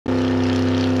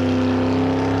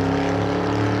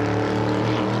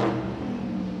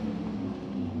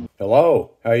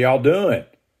Hello, how y'all doing?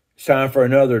 It's time for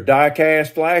another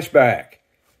diecast flashback.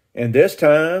 And this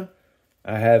time,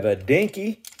 I have a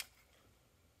Dinky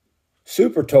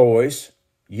Supertoys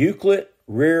Euclid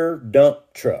rear dump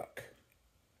truck.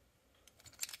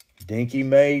 Dinky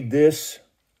made this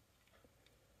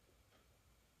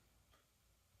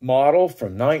model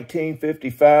from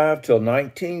 1955 till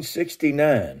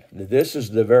 1969. This is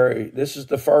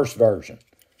the first version,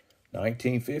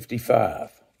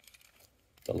 1955.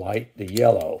 The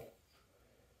yellow.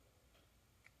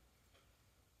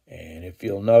 And if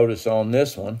you'll notice on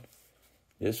this one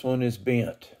is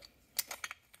bent.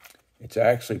 It's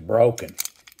actually broken.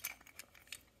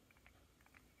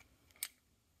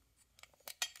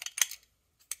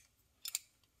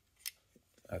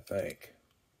 I think.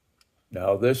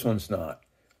 No, this one's not.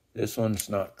 This one's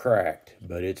not cracked,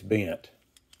 but it's bent.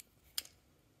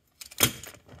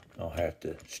 I'll have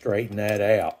to straighten that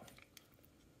out.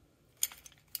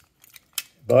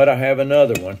 But I have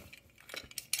another one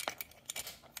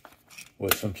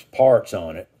with some parts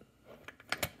on it.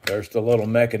 There's the little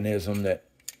mechanism that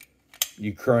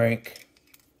you crank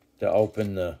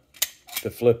to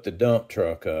flip the dump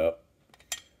truck up.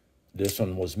 This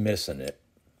one was missing it.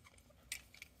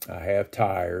 I have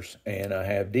tires and I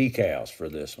have decals for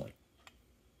this one.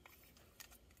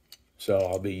 So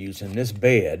I'll be using this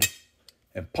bed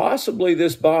and possibly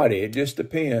this body. It just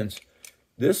depends.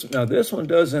 This one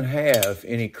doesn't have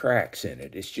any cracks in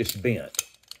it. It's just bent.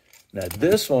 Now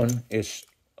this one is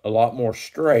a lot more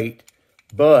straight,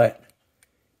 but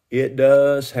it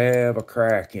does have a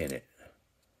crack in it.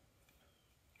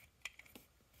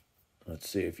 Let's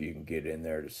see if you can get in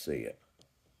there to see it.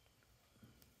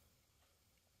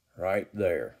 Right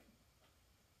there.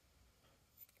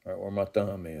 Right where my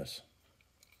thumb is.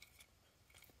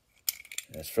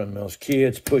 That's from those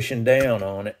kids pushing down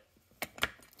on it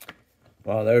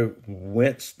while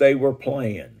they were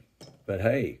playing. But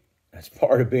hey, that's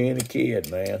part of being a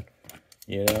kid, man.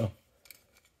 You know.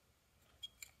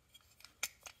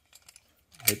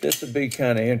 But this would be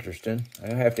kind of interesting.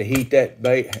 I have to heat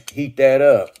that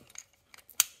up.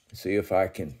 See if I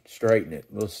can straighten it.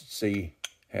 We'll see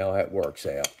how that works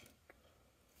out.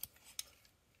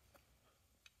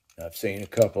 I've seen a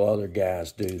couple other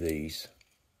guys do these,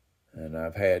 and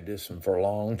I've had this one for a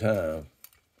long time.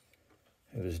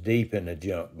 It was deep in the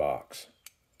junk box.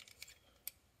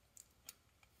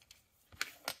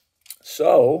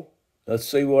 So, let's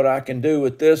see what I can do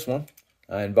with this one.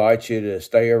 I invite you to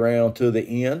stay around to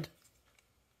the end.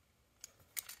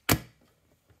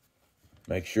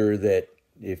 Make sure that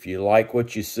if you like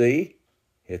what you see,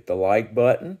 hit the like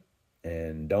button,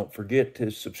 and don't forget to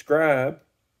subscribe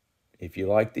if you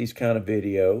like these kind of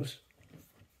videos.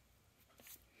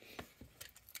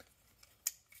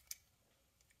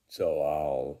 So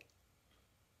I'll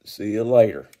see you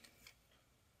later.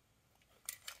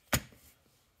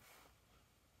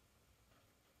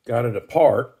 Got it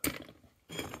apart.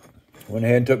 Went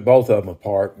ahead and took both of them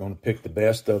apart. I'm going to pick the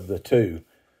best of the two.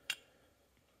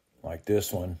 Like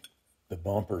this one, the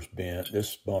bumper's bent.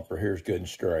 This bumper here is good and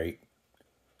straight.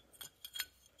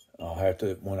 I'll have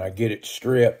to, when I get it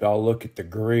stripped, I'll look at the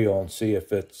grill and see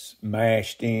if it's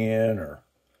mashed in or...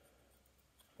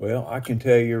 Well, I can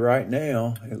tell you right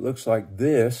now, it looks like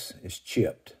this is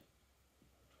chipped.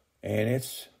 And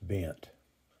it's bent.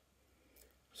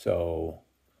 So,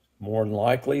 more than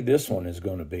likely, this one is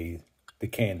going to be the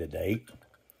candidate.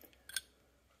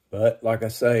 But, like I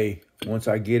say, once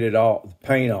I get it all, the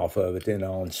paint off of it, then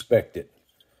I'll inspect it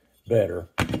better.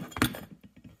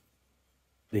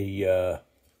 The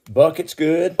bucket's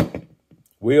good.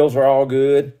 Wheels are all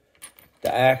good.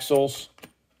 The axles...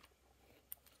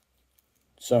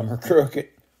 Some are crooked,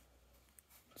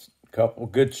 a couple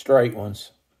good straight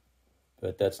ones,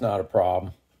 but that's not a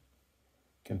problem.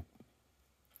 Can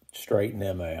straighten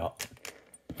them out.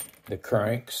 The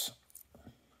cranks,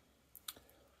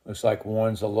 looks like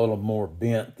one's a little more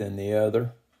bent than the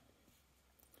other.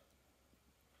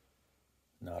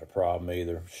 Not a problem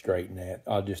either, straighten that.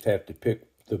 I'll just have to pick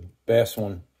the best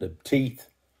one, the teeth,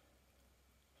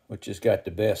 which has got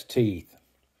the best teeth.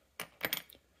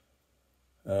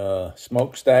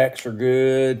 Smokestacks are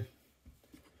good.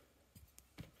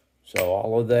 So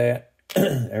all of that,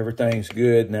 everything's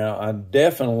good. Now, I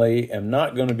definitely am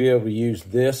not going to be able to use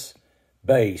this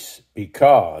base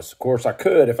because, of course, I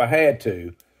could if I had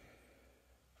to,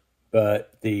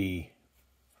 but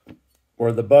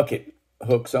where the bucket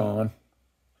hooks on,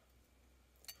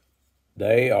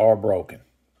 they are broken.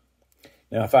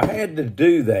 Now, if I had to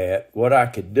do that, what I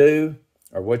could do,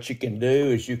 or what you can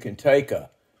do, is you can take a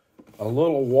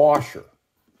little washer.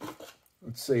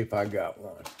 Let's see if I got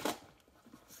one.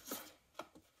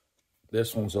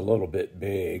 This one's a little bit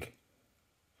big.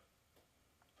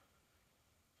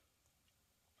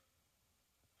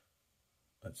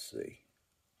 Let's see.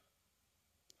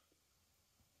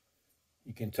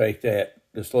 You can take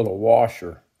this little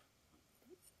washer.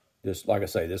 Just like I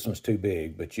say, this one's too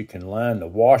big, but you can line the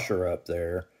washer up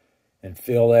there and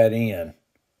fill that in.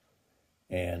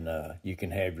 And you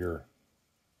can have your,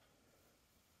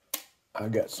 I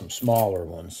got some smaller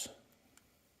ones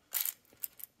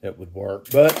that would work,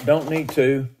 but don't need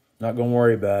to. Not going to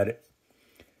worry about it.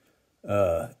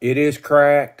 It is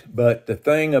cracked, but the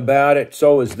thing about it,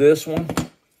 so is this one,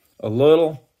 a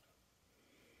little.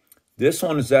 This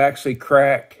one is actually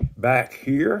cracked back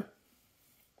here.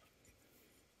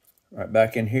 Right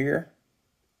back in here.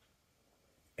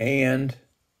 And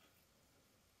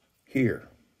here.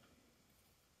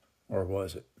 Or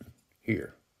was it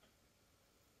here?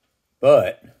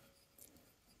 But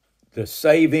the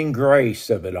saving grace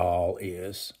of it all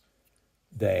is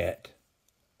that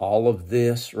all of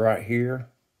this right here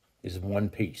is one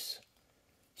piece.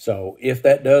 So if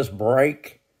that does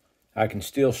break, I can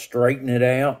still straighten it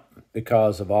out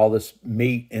because of all this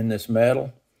meat in this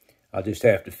metal. I'll just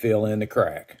have to fill in the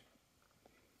crack.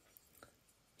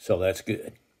 So that's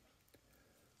good.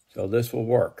 So this will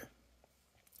work.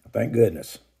 Thank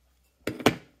goodness.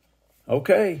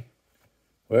 Okay.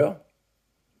 Well,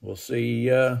 we'll see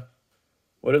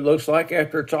what it looks like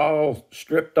after it's all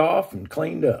stripped off and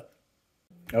cleaned up.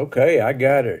 Okay, I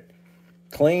got it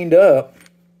cleaned up.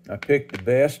 I picked the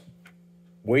best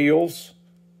wheels.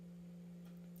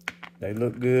 They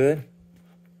look good.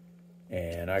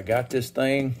 And I got this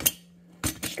thing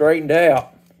straightened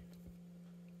out.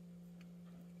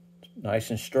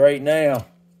 Nice and straight now.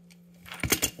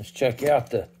 Let's check out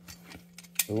the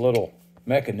little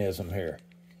mechanism here.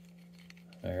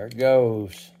 There it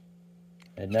goes.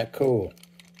 Isn't that cool?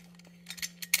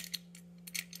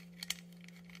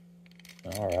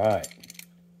 All right.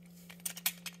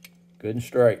 Good and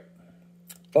straight.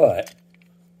 But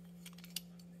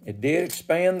it did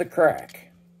expand the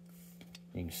crack.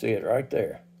 You can see it right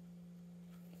there.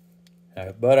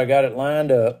 But I got it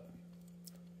lined up.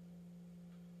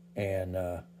 And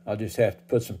I'll just have to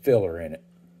put some filler in it.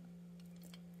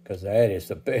 Because that is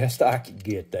the best I could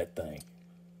get, that thing.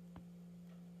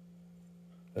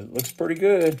 But it looks pretty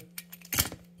good.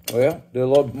 Well, do a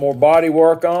little more body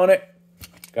work on it.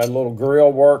 Got a little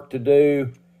grill work to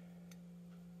do.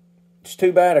 It's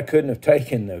too bad I couldn't have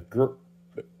taken the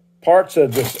parts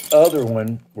of this other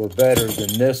one were better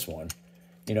than this one.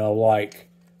 You know, like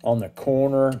on the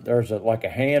corner, there's like a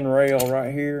handrail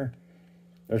right here.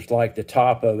 There's like the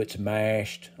top of it's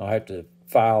mashed. I'll have to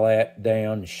file that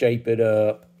down and shape it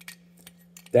up.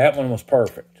 That one was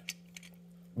perfect.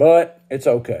 But it's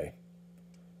okay.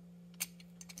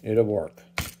 It'll work.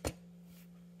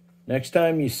 Next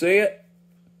time you see it,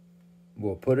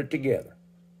 we'll put it together.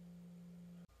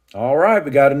 All right,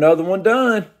 we got another one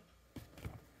done.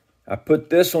 I put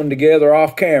this one together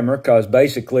off camera because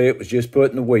basically it was just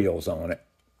putting the wheels on it.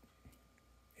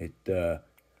 It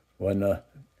wasn't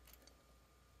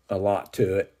a lot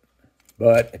to it,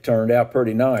 but it turned out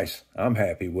pretty nice. I'm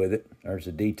happy with it. There's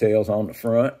the details on the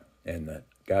front and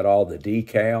got all the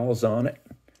decals on it.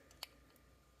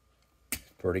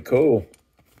 Pretty cool.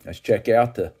 Let's check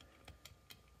out the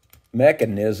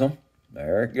mechanism.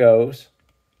 There it goes.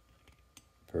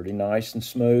 Pretty nice and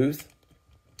smooth.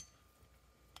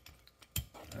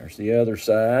 There's the other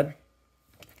side.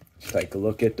 Let's take a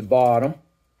look at the bottom.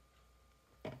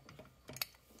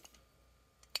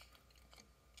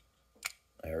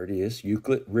 There it is.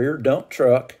 Euclid rear dump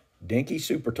truck, Dinky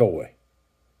Supertoy.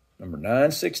 Number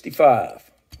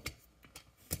 965.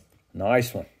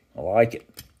 Nice one. I like it.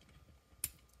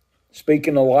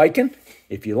 Speaking of liking,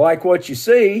 if you like what you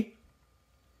see,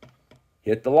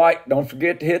 hit the like. Don't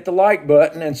forget to hit the like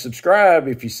button and subscribe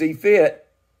if you see fit.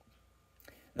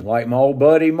 And like my old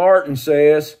buddy Martin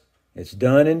says, it's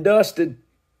done and dusted.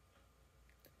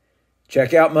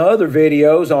 Check out my other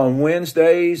videos on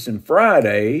Wednesdays and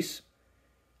Fridays.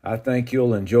 I think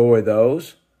you'll enjoy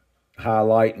those,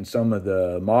 highlighting some of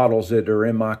the models that are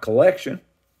in my collection.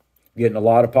 Getting a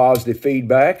lot of positive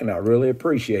feedback, and I really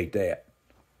appreciate that.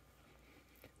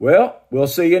 Well, we'll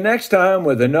see you next time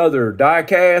with another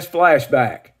diecast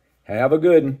flashback. Have a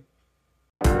good one.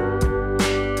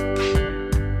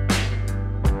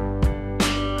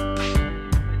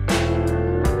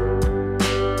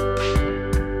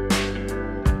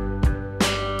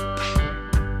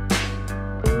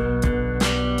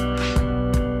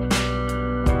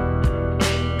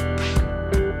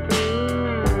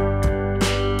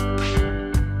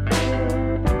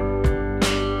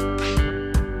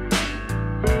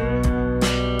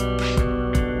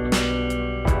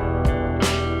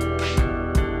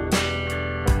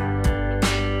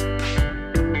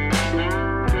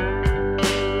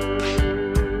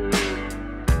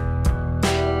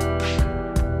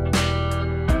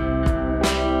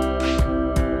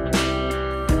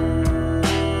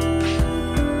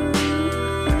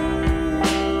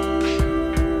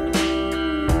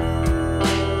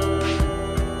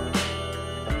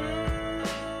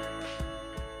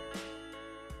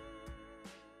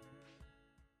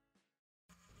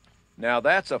 Now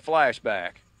that's a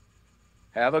flashback.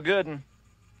 Have a good one.